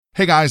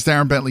Hey guys,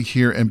 Darren Bentley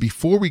here, and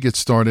before we get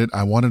started,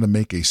 I wanted to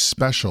make a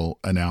special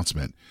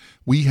announcement.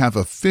 We have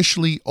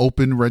officially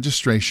opened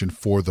registration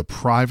for the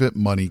Private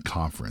Money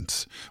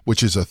Conference,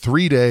 which is a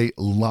 3-day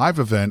live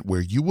event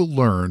where you will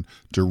learn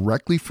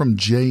directly from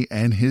Jay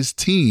and his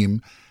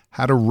team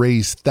how to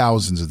raise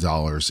thousands of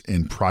dollars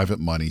in private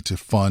money to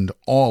fund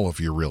all of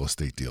your real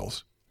estate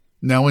deals.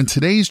 Now, in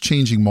today's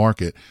changing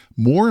market,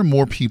 more and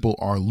more people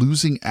are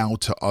losing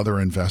out to other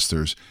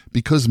investors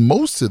because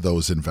most of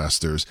those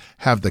investors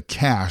have the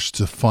cash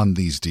to fund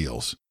these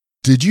deals.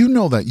 Did you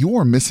know that you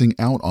are missing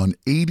out on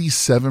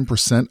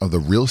 87% of the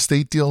real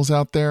estate deals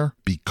out there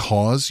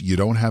because you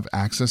don't have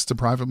access to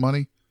private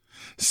money?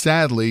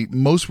 Sadly,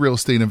 most real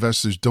estate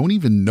investors don't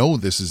even know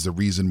this is the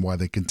reason why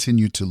they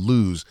continue to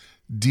lose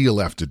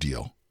deal after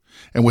deal.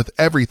 And with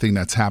everything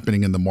that's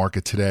happening in the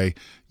market today,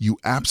 you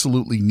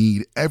absolutely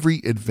need every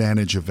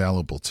advantage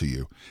available to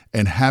you.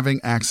 And having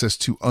access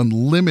to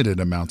unlimited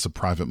amounts of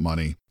private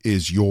money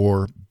is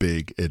your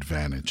big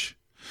advantage.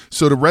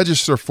 So to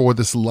register for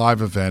this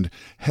live event,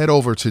 head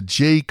over to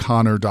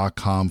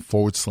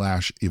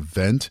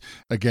jayconner.com/event.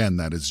 Again,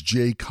 that is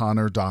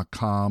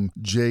jayconner.com,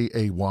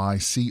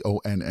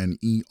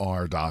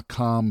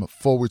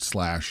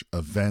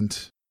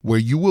 jayconner.com/event, where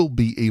you will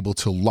be able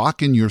to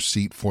lock in your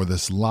seat for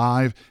this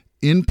live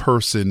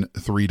in-person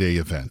 3-day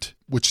event,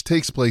 which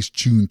takes place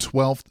June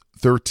 12th,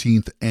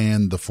 13th,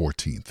 and the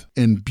 14th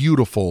in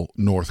beautiful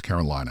North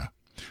Carolina.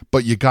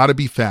 But you got to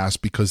be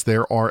fast because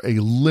there are a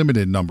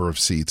limited number of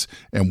seats,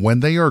 and when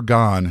they are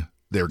gone,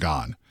 they're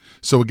gone.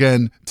 So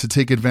again, to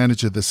take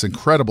advantage of this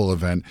incredible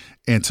event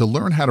and to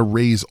learn how to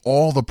raise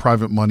all the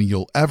private money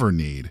you'll ever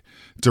need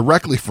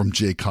directly from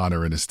Jay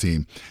Conner and his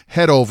team,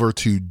 head over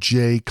to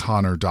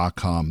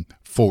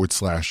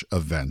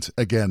jayconner.com/event.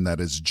 Again,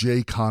 that is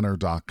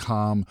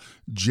jayconner.com,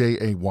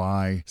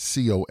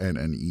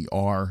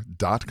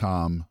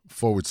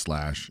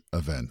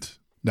 jayconner.com/event.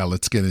 Now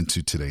let's get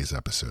into today's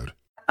episode.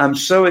 I'm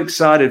so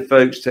excited,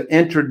 folks, to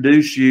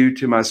introduce you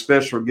to my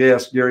special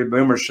guest, Gary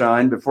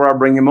Boomershine. Before I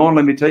bring him on,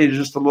 let me tell you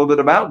just a little bit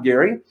about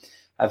Gary.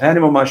 I've had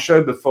him on my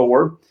show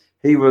before.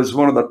 He was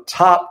one of the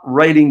top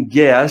rating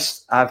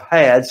guests I've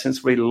had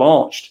since we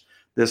launched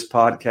this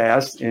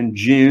podcast in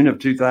June of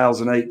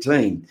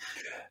 2018.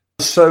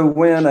 So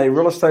when a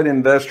real estate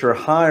investor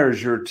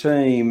hires your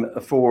team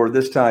for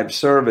this type of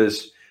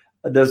service,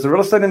 does the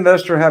real estate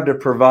investor have to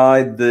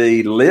provide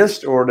the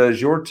list, or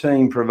does your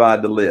team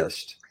provide the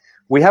list?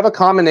 We have a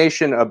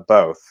combination of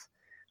both.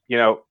 You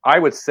know, I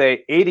would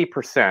say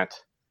 80%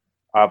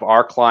 of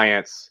our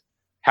clients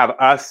have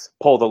us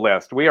pull the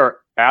list. We are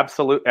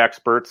absolute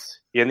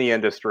experts in the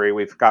industry.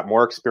 We've got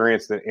more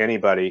experience than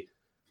anybody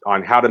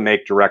on how to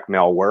make direct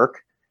mail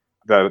work,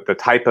 the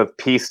type of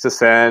piece to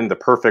send, the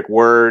perfect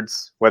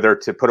words, whether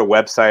to put a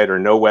website or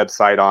no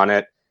website on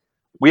it.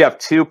 We have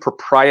 2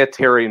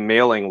 proprietary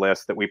mailing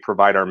lists that we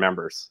provide our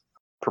members.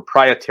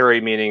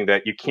 Proprietary meaning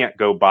that you can't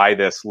go buy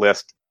this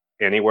list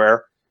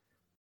anywhere.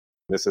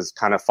 This is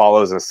kind of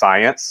follows a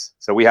science.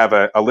 So we have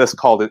a list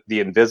called the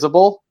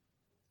Invisible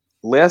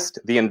list,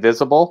 the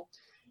Invisible.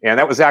 And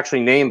that was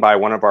actually named by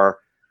one of our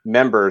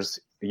members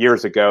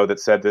years ago that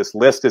said this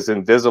list is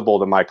invisible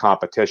to my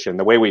competition,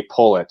 the way we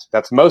pull it.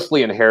 That's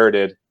mostly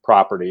inherited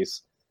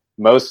properties,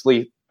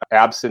 mostly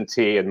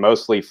absentee, and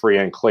mostly free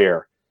and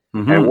clear.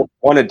 Mm-hmm. And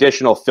one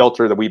additional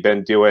filter that we've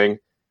been doing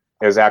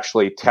is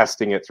actually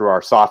testing it through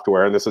our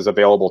software. And this is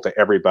available to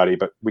everybody,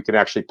 but we can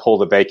actually pull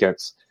the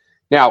vacants.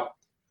 Now,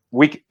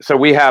 we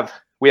have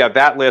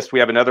that list. We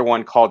have another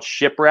one called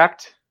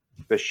Shipwrecked.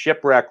 The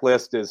Shipwreck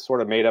list is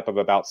sort of made up of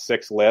about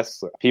 6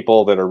 lists: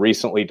 people that are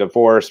recently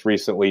divorced,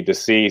 recently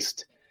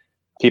deceased,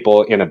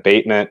 people in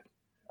abatement,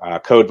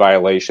 code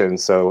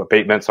violations, so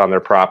abatements on their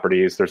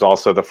properties. There's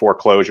also the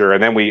foreclosure,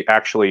 and then we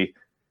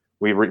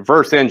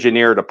reverse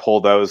engineer to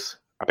pull those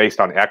based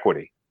on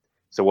equity.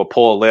 So we'll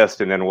pull a list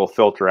and then we'll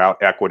filter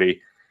out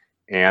equity,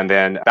 and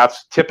then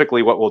that's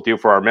typically what we'll do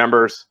for our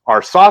members.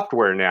 Our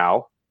software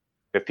now,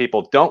 if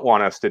people don't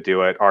want us to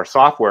do it, our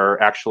software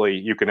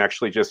you can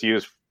actually just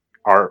use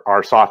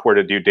our software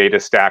to do data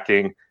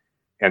stacking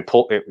and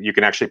you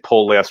can actually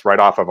pull lists right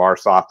off of our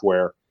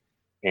software.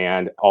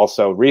 And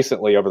also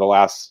recently, over the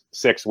last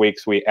 6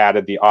 weeks, we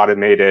added the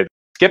automated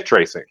skip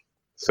tracing.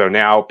 So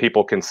now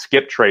people can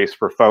skip trace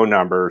for phone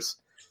numbers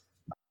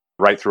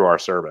right through our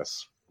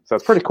service. So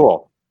it's pretty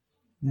cool.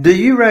 Do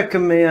you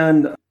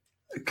recommend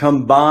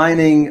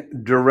combining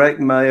direct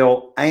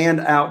mail and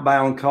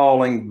outbound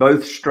calling,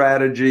 both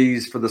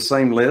strategies for the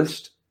same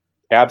list?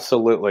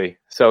 Absolutely.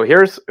 So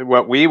here's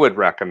what we would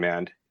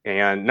recommend.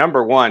 And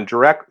number one,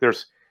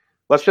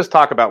 let's just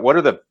talk about what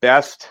are the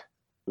best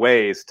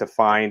ways to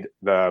find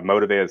the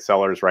motivated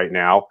sellers right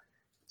now.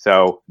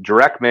 So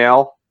direct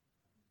mail,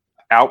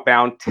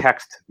 outbound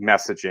text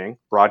messaging,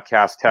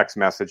 broadcast text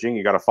messaging.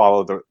 You got to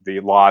follow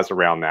the laws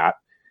around that.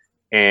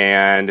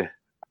 And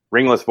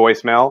ringless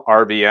voicemail,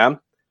 RVM.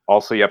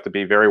 Also, you have to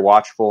be very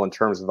watchful in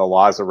terms of the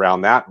laws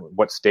around that,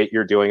 what state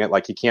you're doing it.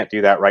 Like you can't do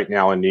that right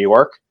now in New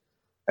York,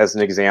 as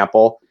an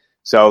example.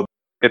 So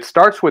it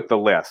starts with the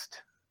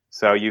list.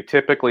 So you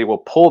typically will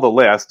pull the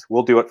list.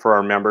 We'll do it for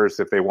our members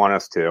if they want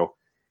us to.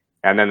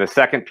 And then the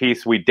second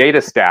piece, we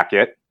data stack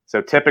it.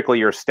 So typically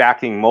you're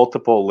stacking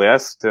multiple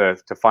lists to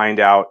find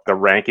out the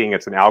ranking.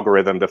 It's an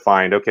algorithm to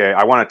find, okay,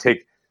 I want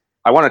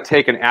to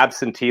take an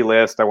absentee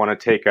list. I want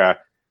to take a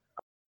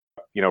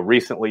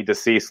recently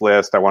deceased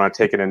list. I want to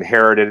take an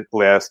inherited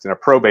list and a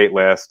probate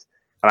list.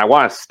 And I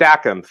want to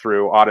stack them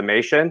through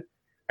automation.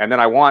 And then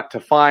I want to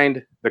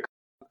find the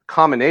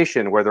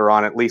combination where they're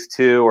on at least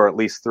 2 or at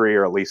least 3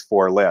 or at least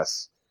 4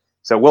 lists.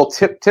 So we'll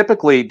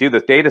typically do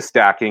the data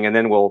stacking, and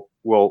then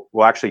we'll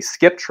actually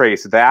skip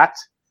trace that.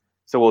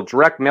 So we'll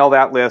direct mail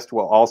that list.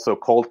 We'll also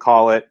cold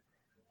call it.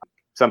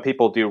 Some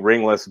people do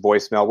ringless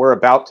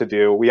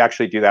voicemail. We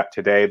actually do that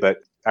today, but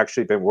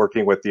actually been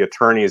working with the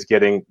attorneys,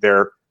 getting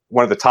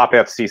one of the top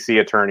FCC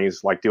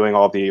attorneys, like doing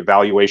all the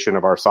evaluation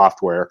of our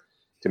software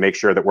to make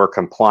sure that we're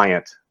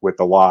compliant with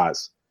the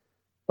laws.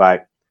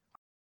 But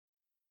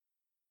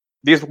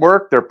these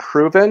work, they're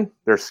proven,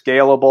 they're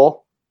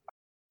scalable,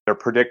 they're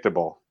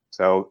predictable,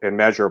 and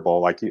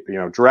measurable. Like,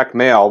 direct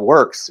mail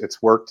works.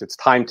 It's worked. It's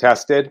time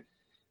tested.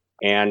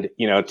 And,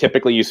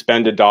 typically you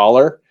spend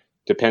 $1,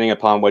 depending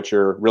upon what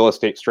your real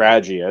estate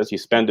strategy is. You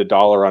spend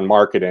 $1 on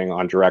marketing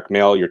on direct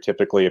mail. You're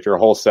typically, if you're a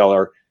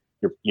wholesaler,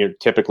 you're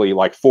typically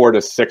like $4 to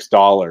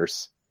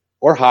 $6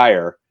 or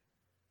higher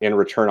in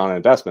return on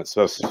investment.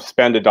 So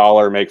spend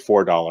 $1, make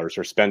 $4,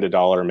 or spend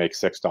 $1, make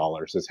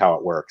 $6 is how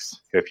it works.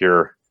 If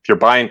you're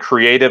buying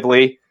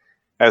creatively,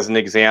 as an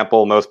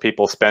example, most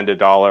people spend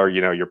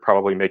 $1, you're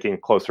probably making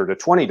closer to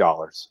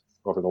 $20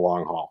 over the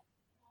long haul.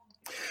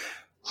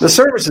 The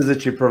services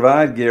that you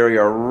provide, Gary,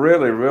 are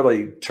really,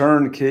 really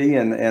turnkey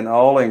and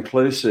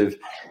all-inclusive.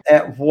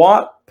 At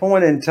what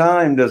point in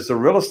time does the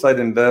real estate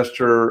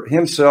investor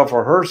himself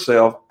or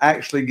herself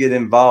actually get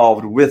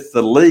involved with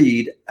the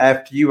lead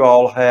after you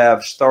all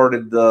have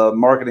started the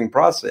marketing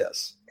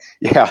process?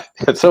 Yeah,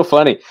 it's so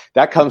funny.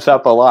 That comes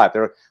up a lot.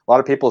 There are a lot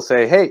of people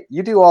say, "Hey,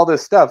 you do all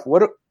this stuff.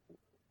 What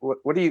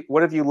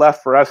have you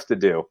left for us to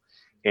do?"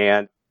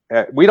 And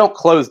we don't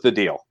close the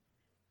deal.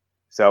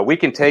 So we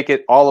can take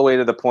it all the way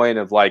to the point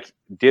of like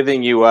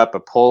divvying you up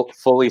a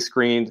fully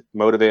screened,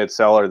 motivated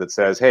seller that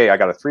says, "Hey, I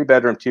got a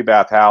 3-bedroom,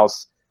 2-bath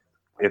house.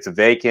 It's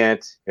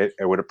vacant. It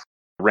would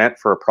rent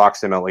for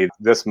approximately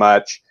this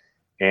much.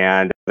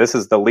 And this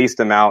is the least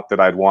amount that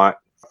I'd want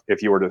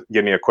if you were to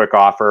give me a quick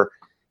offer."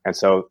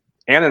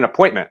 And an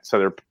appointment. So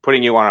they're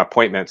putting you on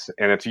appointments,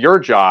 and it's your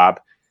job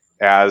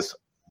as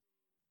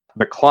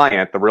the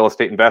client, the real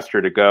estate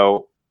investor, to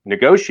go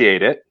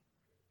negotiate it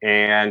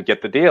and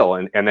get the deal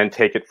and then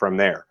take it from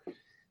there.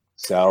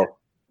 So,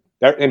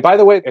 and by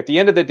the way, at the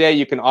end of the day,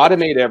 you can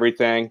automate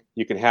everything.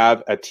 You can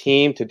have a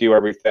team to do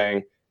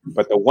everything.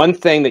 But the one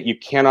thing that you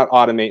cannot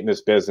automate in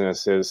this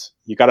business is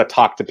you got to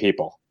talk to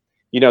people.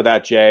 You know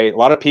that, Jay. A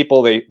lot of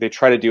people, they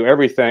try to do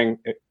everything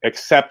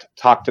except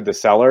talk to the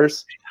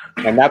sellers.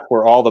 And that's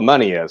where all the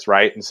money is,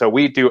 right? And so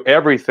we do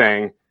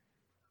everything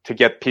to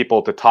get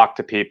people to talk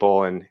to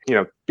people. And,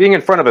 being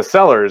in front of a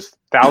seller is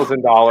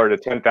 $1,000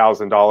 to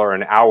 $10,000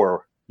 an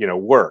hour,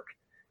 work,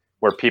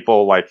 where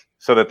people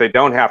so that they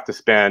don't have to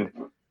spend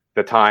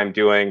the time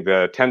doing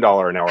the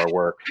 $10 an hour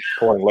work,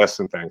 pulling lists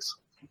and things.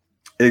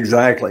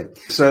 Exactly.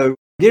 So,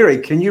 Gary,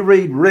 can you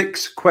read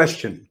Rick's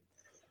question?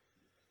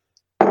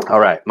 All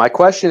right. My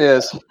question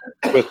is,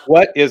 with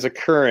what is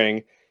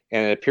occurring,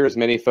 and it appears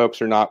many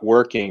folks are not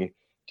working,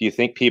 do you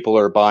think people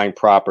are buying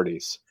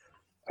properties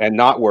and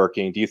not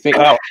working? Do you think,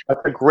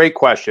 that's a great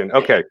question.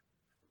 Okay.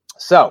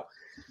 So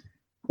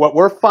what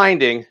we're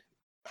finding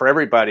for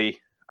everybody,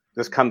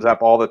 this comes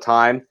up all the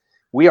time.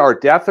 We are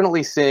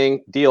definitely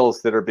seeing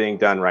deals that are being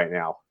done right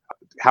now.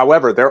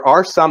 However, there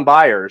are some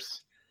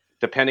buyers,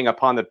 depending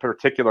upon the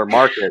particular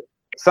market.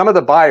 Some of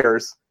the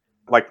buyers,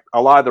 like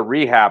a lot of the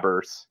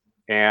rehabbers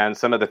and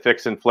some of the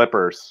fix and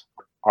flippers,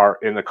 are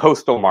in the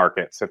coastal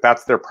markets. If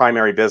that's their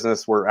primary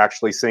business, we're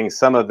actually seeing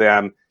some of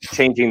them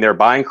changing their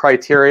buying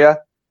criteria.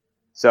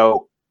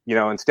 So,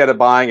 instead of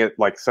buying at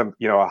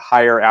a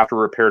higher after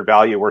repaired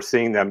value, we're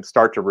seeing them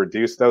start to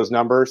reduce those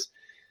numbers.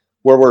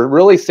 Where we're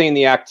really seeing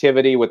the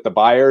activity with the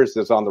buyers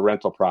is on the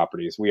rental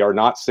properties. We are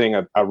not seeing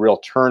a real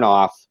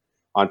turnoff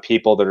on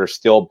people that are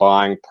still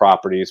buying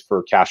properties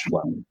for cash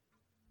flow.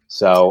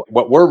 So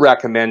what we're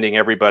recommending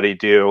everybody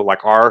do,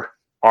 like our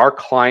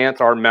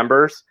clients, our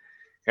members,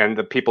 and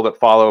the people that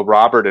follow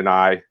Robert and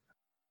I,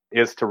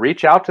 is to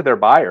reach out to their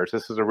buyers.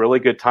 This is a really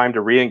good time to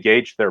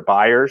re-engage their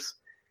buyers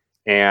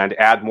and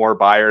add more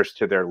buyers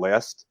to their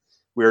list.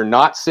 We're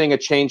not seeing a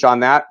change on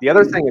that. The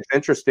other thing that's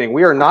interesting,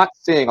 we are not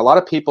seeing a lot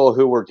of people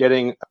who were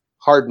getting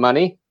hard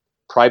money,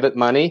 private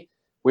money.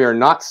 We are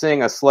not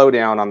seeing a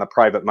slowdown on the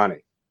private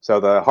money. So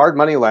the hard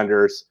money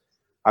lenders,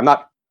 I'm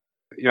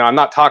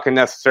not talking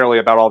necessarily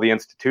about all the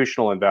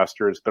institutional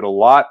investors, but a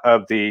lot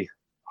of the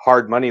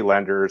hard money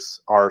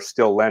lenders are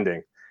still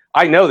lending.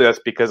 I know this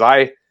because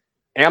I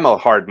am a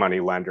hard money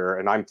lender,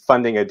 and I'm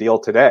funding a deal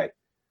today,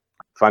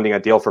 funding a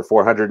deal for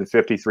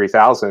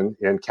 $453,000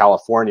 in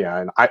California.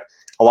 And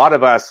a lot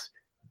of us,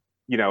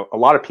 a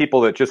lot of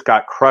people that just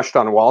got crushed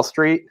on Wall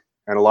Street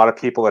and a lot of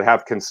people that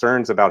have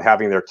concerns about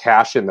having their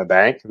cash in the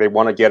bank, they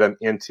want to get them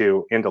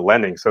into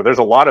lending. So there's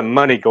a lot of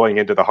money going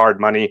into the hard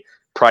money,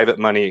 private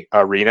money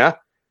arena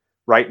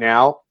right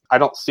now. I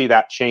don't see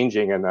that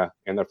changing in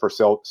the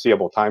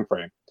foreseeable time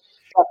frame.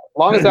 As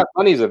long as that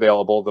money is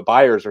available, the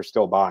buyers are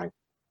still buying.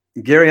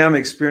 Gary, I'm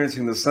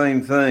experiencing the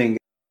same thing.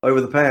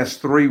 Over the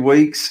past 3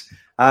 weeks,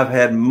 I've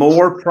had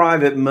more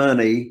private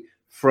money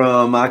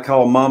from, I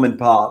call mom and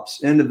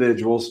pops,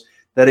 individuals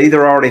that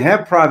either already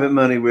have private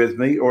money with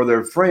me or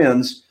their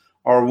friends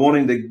are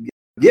wanting to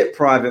get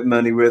private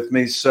money with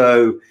me.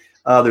 So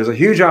there's a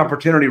huge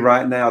opportunity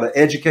right now to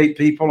educate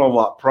people on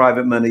what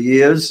private money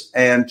is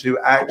and to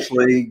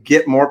actually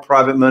get more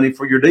private money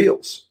for your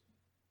deals.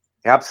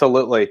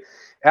 Absolutely.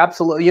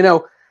 Absolutely. You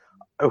know,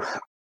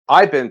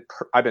 I've been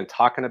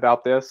talking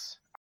about this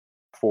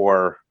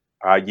for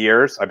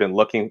years. I've been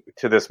looking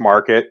to this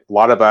market. A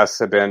lot of us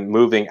have been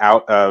moving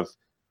out of,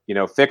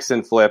 fix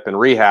and flip and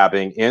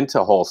rehabbing into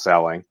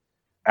wholesaling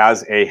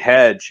as a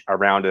hedge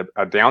around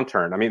a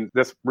downturn. I mean,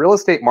 this real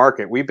estate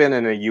market, we've been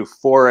in a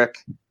euphoric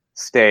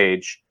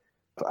stage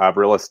of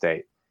real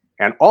estate.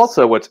 And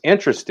also what's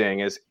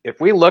interesting is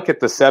if we look at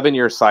the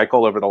 7-year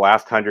cycle over the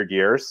last 100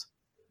 years,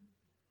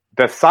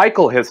 the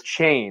cycle has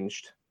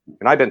changed.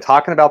 And I've been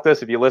talking about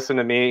this. If you listen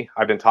to me,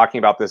 I've been talking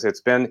about this. It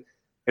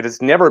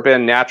has never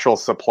been natural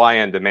supply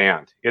and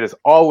demand. It has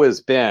always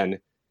been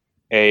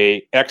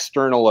a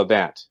external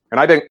event. And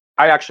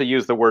I actually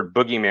use the word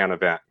boogeyman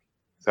event.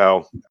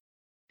 So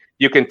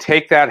you can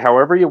take that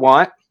however you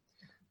want,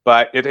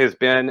 but it has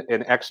been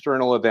an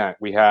external event.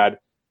 We had,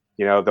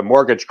 the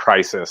mortgage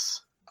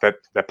crisis that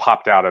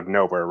popped out of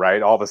nowhere,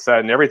 right? All of a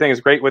sudden, everything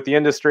is great with the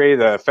industry.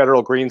 The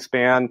federal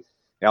Greenspan,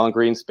 Alan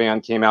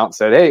Greenspan came out and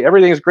said, hey,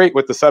 everything is great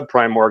with the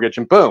subprime mortgage,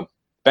 and boom,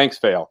 banks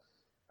fail.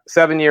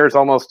 7 years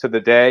almost to the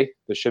day,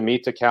 the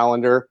Shemitah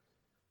calendar,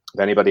 if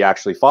anybody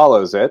actually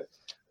follows it,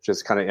 which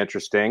is kind of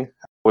interesting,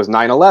 was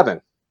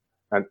 9/11,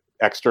 an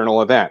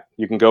external event.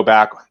 You can go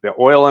back, the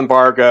oil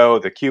embargo,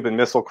 the Cuban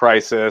Missile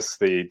Crisis,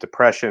 the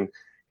Depression,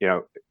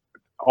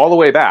 all the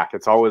way back.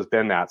 It's always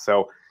been that.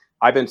 So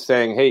I've been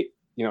saying, hey,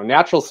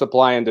 natural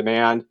supply and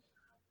demand,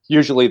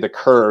 usually the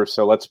curve.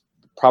 So let's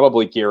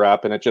probably gear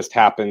up. And it just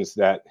happens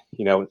that,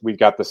 we've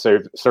got the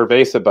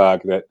Cerveza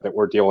bug that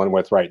we're dealing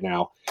with right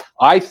now.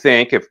 I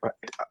think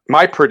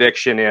my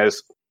prediction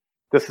is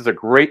this is a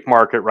great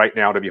market right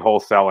now to be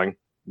wholesaling,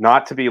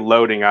 not to be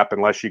loading up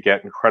unless you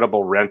get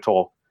incredible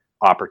rental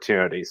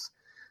opportunities.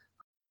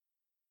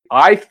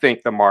 I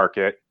think the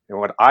market, and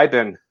what I've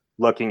been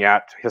looking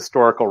at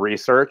historical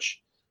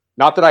research,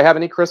 not that I have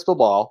any crystal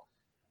ball,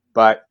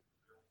 but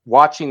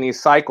watching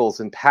these cycles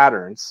and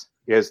patterns,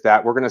 is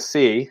that we're going to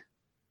see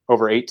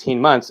over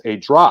 18 months a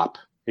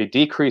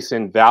decrease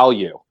in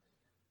value.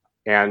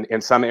 And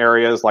in some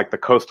areas, like the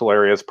coastal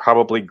areas,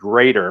 probably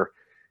greater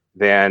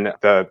than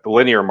the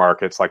linear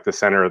markets like the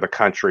center of the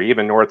country.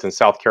 Even North and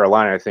South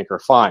Carolina, I think, are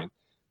fine.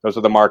 Those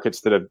are the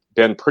markets that have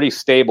been pretty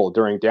stable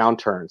during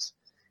downturns.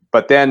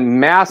 But then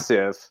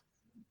massive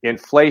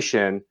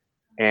inflation,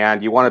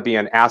 and you want to be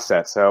an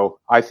asset. So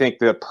I think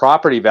the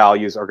property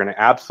values are going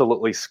to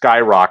absolutely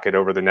skyrocket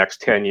over the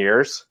next 10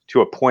 years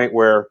to a point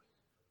where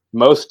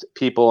most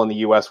people in the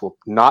U.S. will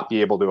not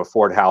be able to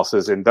afford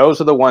houses, and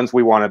those are the ones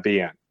we want to be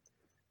in.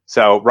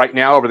 So right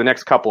now, over the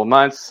next couple of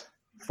months,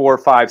 4,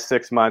 5,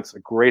 6 months, a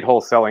great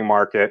wholesaling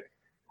market,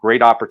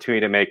 great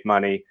opportunity to make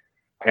money,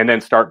 and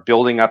then start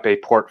building up a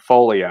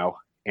portfolio.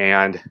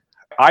 And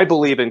I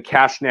believe in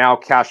cash now,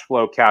 cash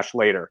flow, cash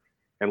later,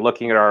 and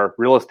looking at our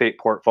real estate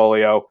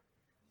portfolio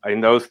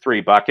in those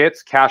 3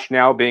 buckets, cash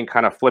now being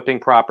kind of flipping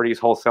properties,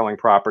 wholesaling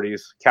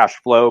properties, cash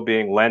flow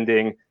being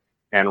lending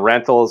and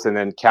rentals, and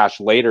then cash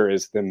later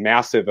is the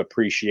massive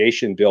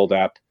appreciation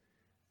buildup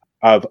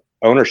of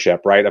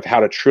ownership, right? Of how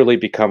to truly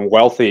become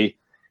wealthy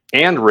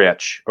and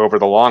rich over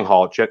the long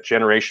haul,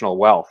 generational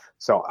wealth.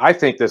 So I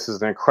think this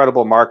is an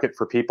incredible market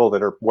for people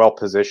that are well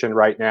positioned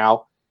right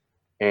now.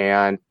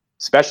 And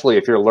especially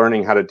if you're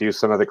learning how to do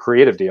some of the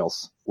creative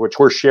deals, which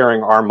we're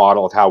sharing our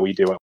model of how we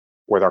do it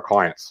with our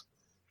clients.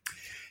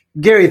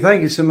 Gary,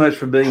 thank you so much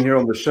for being here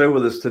on the show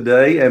with us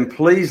today. And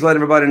please let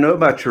everybody know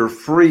about your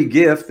free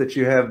gift that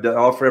you have to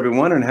offer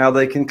everyone and how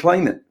they can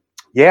claim it.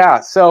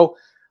 Yeah. So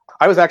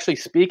I was actually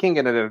speaking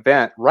at an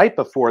event right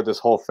before this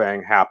whole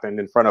thing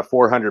happened in front of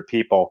 400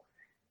 people.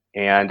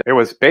 And it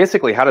was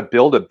basically how to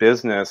build a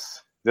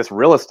business, this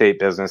real estate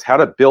business, how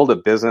to build a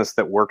business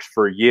that works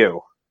for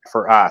you,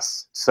 for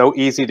us. So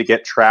easy to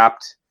get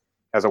trapped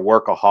as a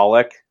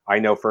workaholic. I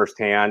know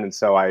firsthand. And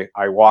so I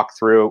walked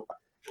through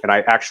and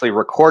I actually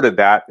recorded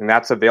that, and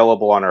that's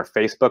available on our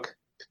Facebook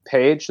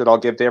page that I'll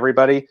give to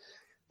everybody.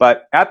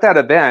 But at that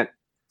event,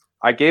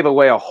 I gave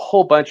away a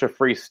whole bunch of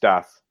free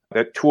stuff,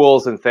 that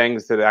tools and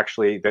things that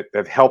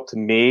have helped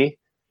me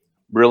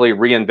really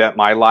reinvent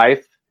my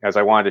life as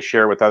I wanted to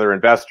share with other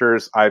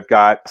investors. I've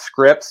got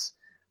scripts.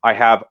 I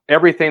have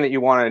everything that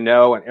you want to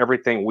know and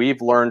everything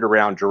we've learned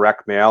around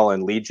direct mail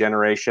and lead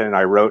generation.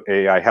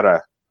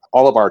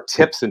 All of our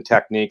tips and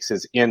techniques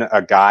is in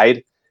a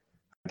guide,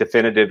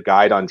 definitive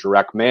guide on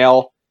direct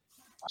mail.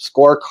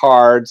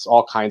 scorecards,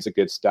 all kinds of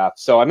good stuff.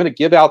 So I'm going to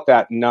give out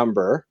that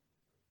number.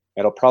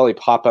 It'll probably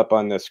pop up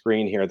on the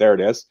screen here. There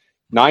it is.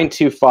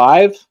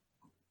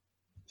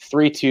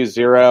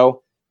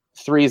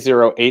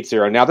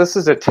 925-320-3080. Now, this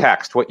is a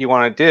text. What you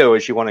want to do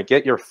is you want to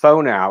get your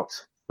phone out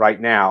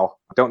right now.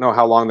 I don't know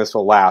how long this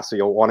will last, so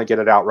you'll want to get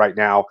it out right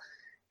now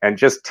and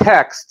just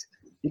text.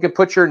 You can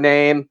put your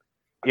name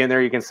in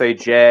there. You can say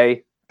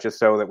Jay, just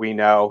so that we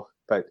know.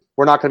 But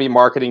we're not going to be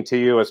marketing to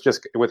you. It's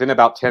just within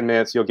about 10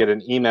 minutes, you'll get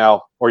an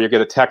email or you'll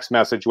get a text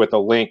message with a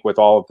link with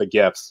all of the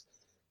gifts.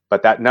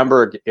 But that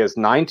number is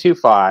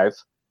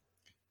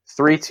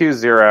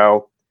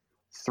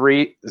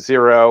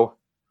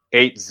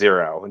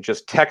 925-320-3080. And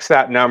just text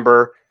that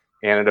number,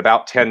 and in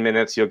about 10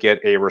 minutes, you'll get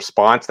a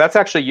response. That's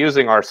actually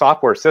using our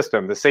software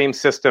system, the same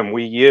system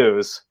we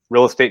use,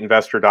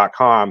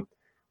 realestateinvestor.com,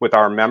 with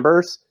our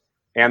members.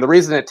 And the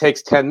reason it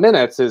takes 10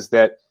 minutes is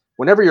that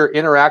whenever you're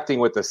interacting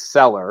with a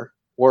seller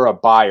or a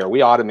buyer, we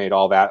automate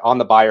all that on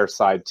the buyer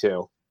side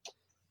too.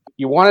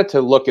 You want it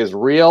to look as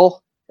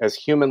real as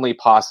humanly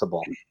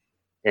possible.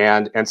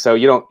 And so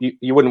you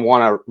wouldn't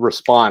want a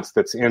response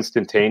that's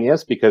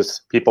instantaneous,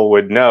 because people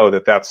would know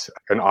that that's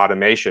an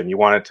automation. You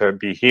want it to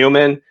be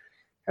human.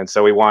 And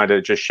so we wanted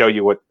to just show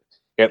you what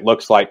it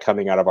looks like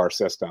coming out of our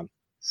system.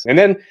 And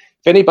then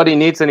if anybody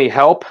needs any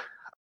help,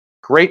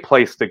 great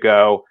place to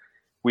go.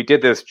 We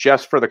did this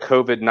just for the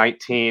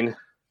COVID-19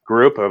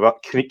 group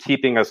of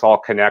keeping us all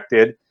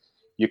connected.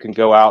 You can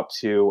go out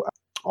to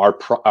our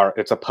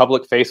it's a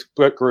public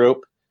Facebook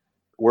group.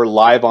 We're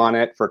live on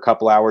it for a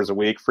couple hours a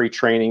week, free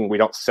training. We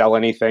don't sell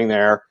anything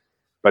there,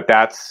 but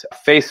that's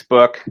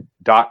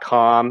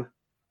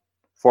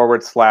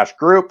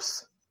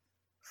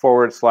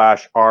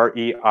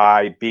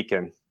facebook.com/groups/REI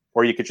Beacon,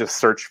 or you could just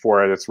search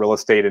for it. It's Real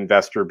Estate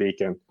Investor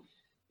Beacon.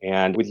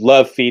 And we'd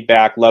love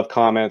feedback, love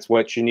comments,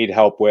 what you need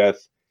help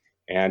with.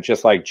 And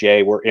just like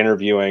Jay, we're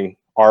interviewing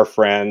our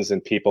friends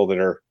and people that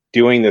are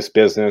doing this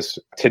business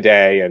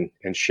today and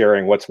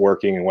sharing what's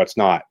working and what's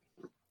not.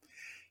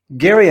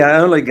 Gary, I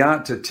only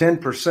got to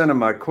 10% of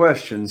my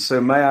questions,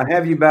 so may I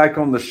have you back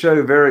on the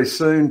show very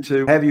soon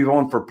to have you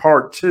on for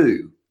part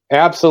 2?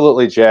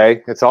 Absolutely,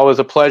 Jay. It's always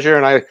a pleasure,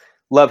 and I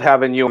love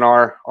having you on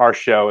our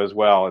show as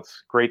well.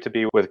 It's great to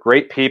be with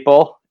great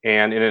people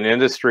and in an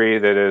industry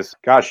that is,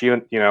 gosh, you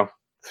know,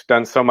 it's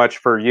done so much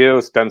for you,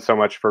 it's done so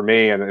much for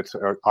me, and it's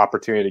an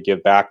opportunity to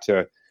give back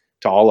to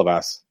all of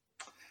us.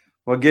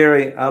 Well,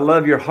 Gary, I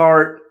love your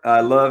heart.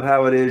 I love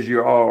how it is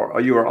you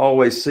are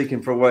always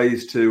seeking for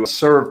ways to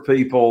serve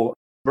people.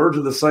 Birds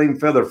of the same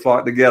feather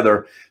flock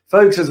together.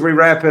 Folks, as we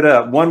wrap it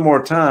up, one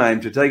more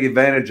time to take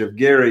advantage of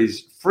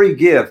Gary's free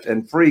gift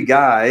and free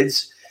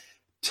guides,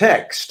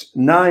 text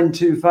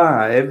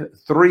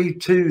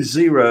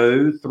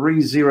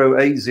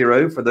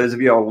 925-320-3080. For those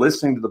of you all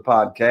listening to the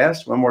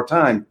podcast, one more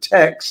time,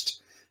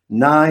 text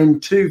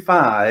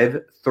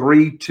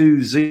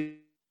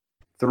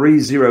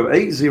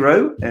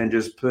 925-320-3080 and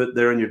just put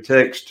there in your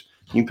text.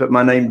 You can put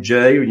my name,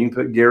 Jay, or you can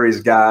put Gary's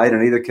guide.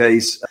 In either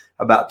case,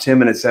 about 10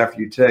 minutes after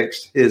you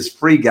text, his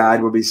free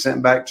guide will be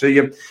sent back to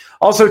you.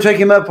 Also, take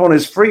him up on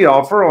his free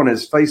offer on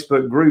his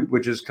Facebook group,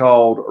 which is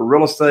called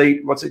Real Estate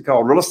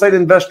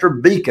Investor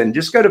Beacon.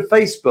 Just go to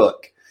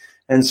Facebook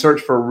and search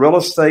for Real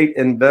Estate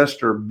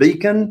Investor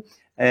Beacon,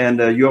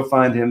 and you'll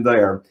find him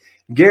there.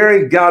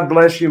 Gary, God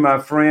bless you, my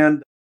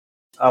friend.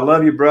 I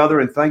love you, brother,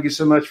 and thank you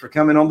so much for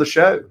coming on the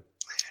show.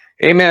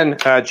 Amen,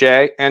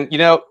 Jay. And,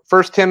 1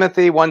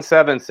 Timothy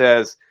 1:7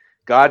 says,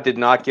 God did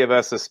not give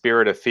us a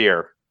spirit of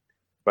fear,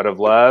 but of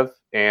love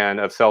and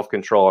of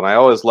self-control. And I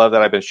always love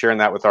that. I've been sharing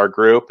that with our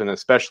group, and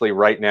especially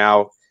right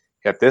now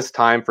at this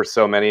time for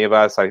so many of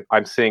us,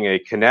 I'm seeing a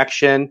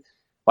connection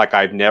like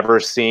I've never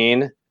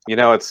seen.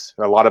 It's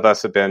a lot of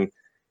us have been,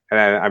 and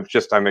I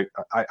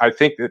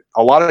think that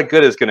a lot of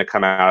good is going to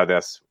come out of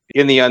this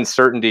in the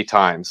uncertainty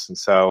times. And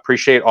so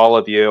appreciate all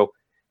of you,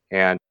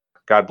 and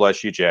God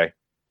bless you, Jay.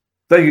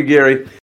 Thank you, Gary.